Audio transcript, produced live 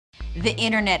The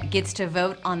internet gets to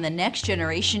vote on the next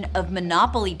generation of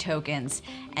Monopoly tokens,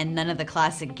 and none of the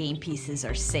classic game pieces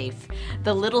are safe.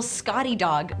 The little Scotty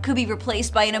dog could be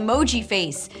replaced by an emoji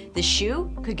face, the shoe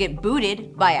could get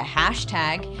booted by a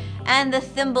hashtag, and the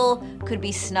thimble could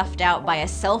be snuffed out by a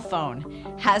cell phone.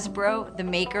 Hasbro, the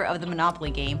maker of the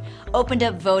Monopoly game, opened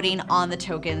up voting on the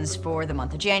tokens for the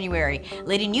month of January,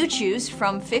 letting you choose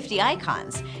from 50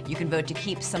 icons. You can vote to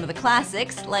keep some of the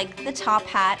classics, like the top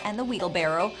hat and the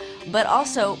wheelbarrow, but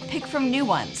also pick from new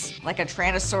ones, like a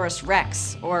Tyrannosaurus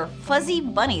Rex or fuzzy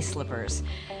bunny slippers.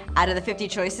 Out of the 50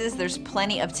 choices, there's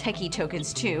plenty of techie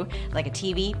tokens too, like a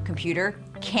TV, computer,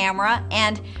 camera,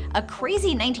 and a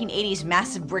crazy 1980s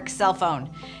massive brick cell phone.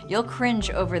 You'll cringe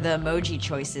over the emoji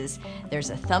choices. There's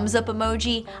a thumbs up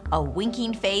emoji, a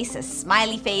winking face, a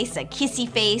smiley face, a kissy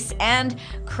face, and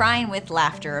crying with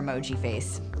laughter emoji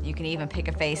face. You can even pick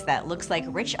a face that looks like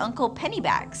rich Uncle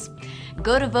Pennybags.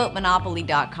 Go to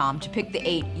votemonopoly.com to pick the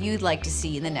 8 you'd like to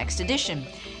see in the next edition.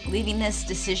 Leaving this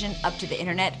decision up to the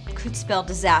internet could spell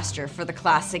disaster for the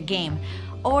classic game,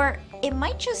 or it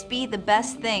might just be the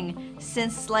best thing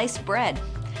since sliced bread.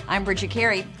 I'm Bridget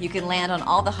Carey. You can land on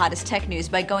all the hottest tech news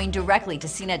by going directly to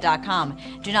CNET.com.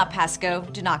 Do not pass go,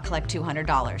 do not collect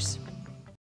 $200.